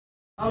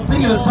I'm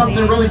thinking of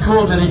something really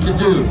cool that he could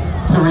do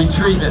to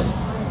retrieve it.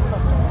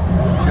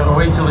 Gotta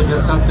wait till he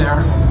gets up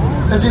there.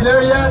 Is he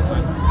there yet?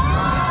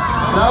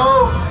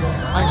 No?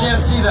 I can't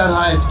see that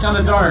high. It's kind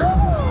of dark.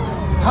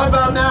 How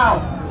about now?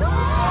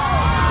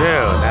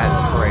 Dude, that's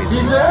crazy.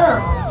 He's there?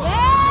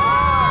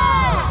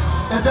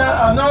 Yeah! Is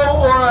that a no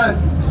or a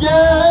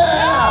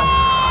yeah?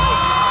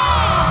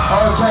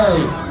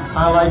 Okay,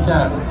 I like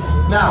that.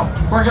 Now,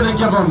 we're gonna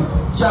give him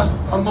just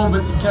a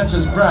moment to catch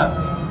his breath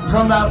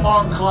from that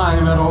long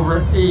climb at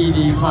over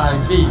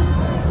 85 feet.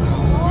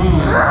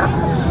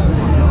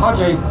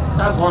 Okay,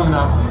 that's long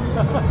enough.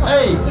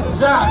 Hey,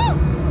 Zach,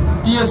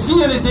 do you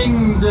see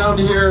anything down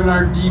here in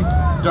our deep,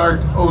 dark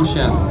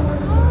ocean?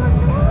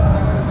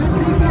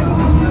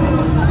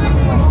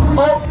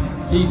 Oh,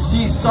 he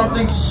sees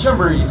something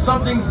shimmery,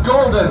 something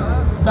golden.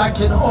 That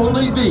can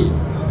only be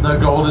the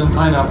golden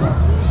pineapple.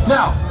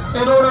 Now,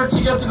 in order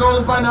to get the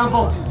golden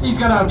pineapple, he's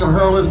gonna have to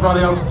hurl his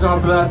body off the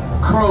top of that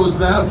crow's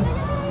nest,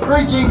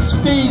 reaching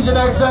speeds in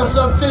excess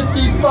of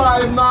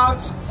 55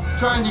 knots,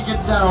 trying to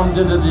get down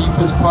to the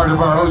deepest part of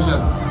our ocean.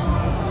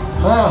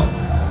 Oh,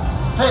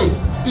 hey,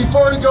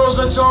 before he goes,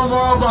 let's show him we're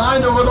all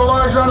behind him with a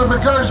large round of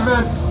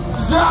encouragement.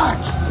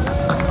 Zach!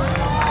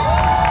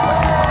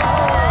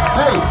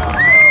 Hey,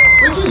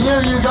 we can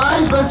hear you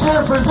guys. Let's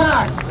hear it for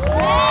Zach.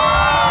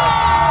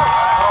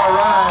 All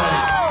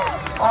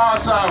right,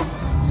 awesome.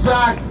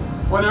 Zach,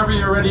 whenever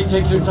you're ready,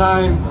 take your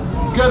time.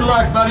 Good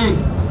luck, buddy.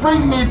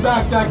 Bring me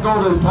back that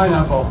golden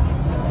pineapple.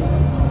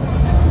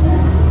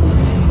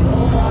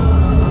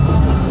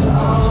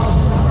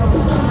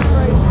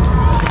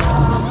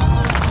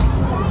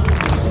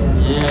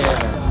 Yeah.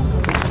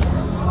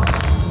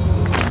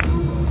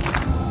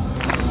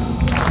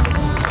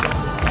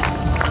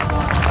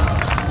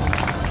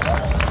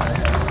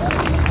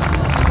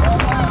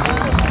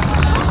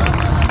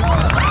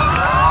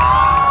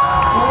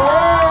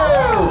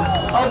 Whoa!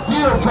 A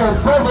beautiful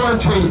bubbling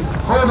tree.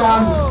 Hold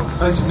on.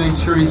 Let's make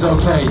sure he's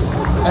okay.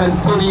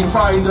 And did he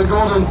find the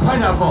golden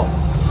pineapple?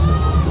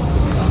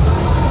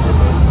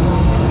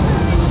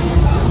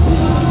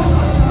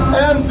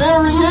 And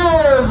there he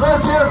is!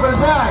 Let's hear it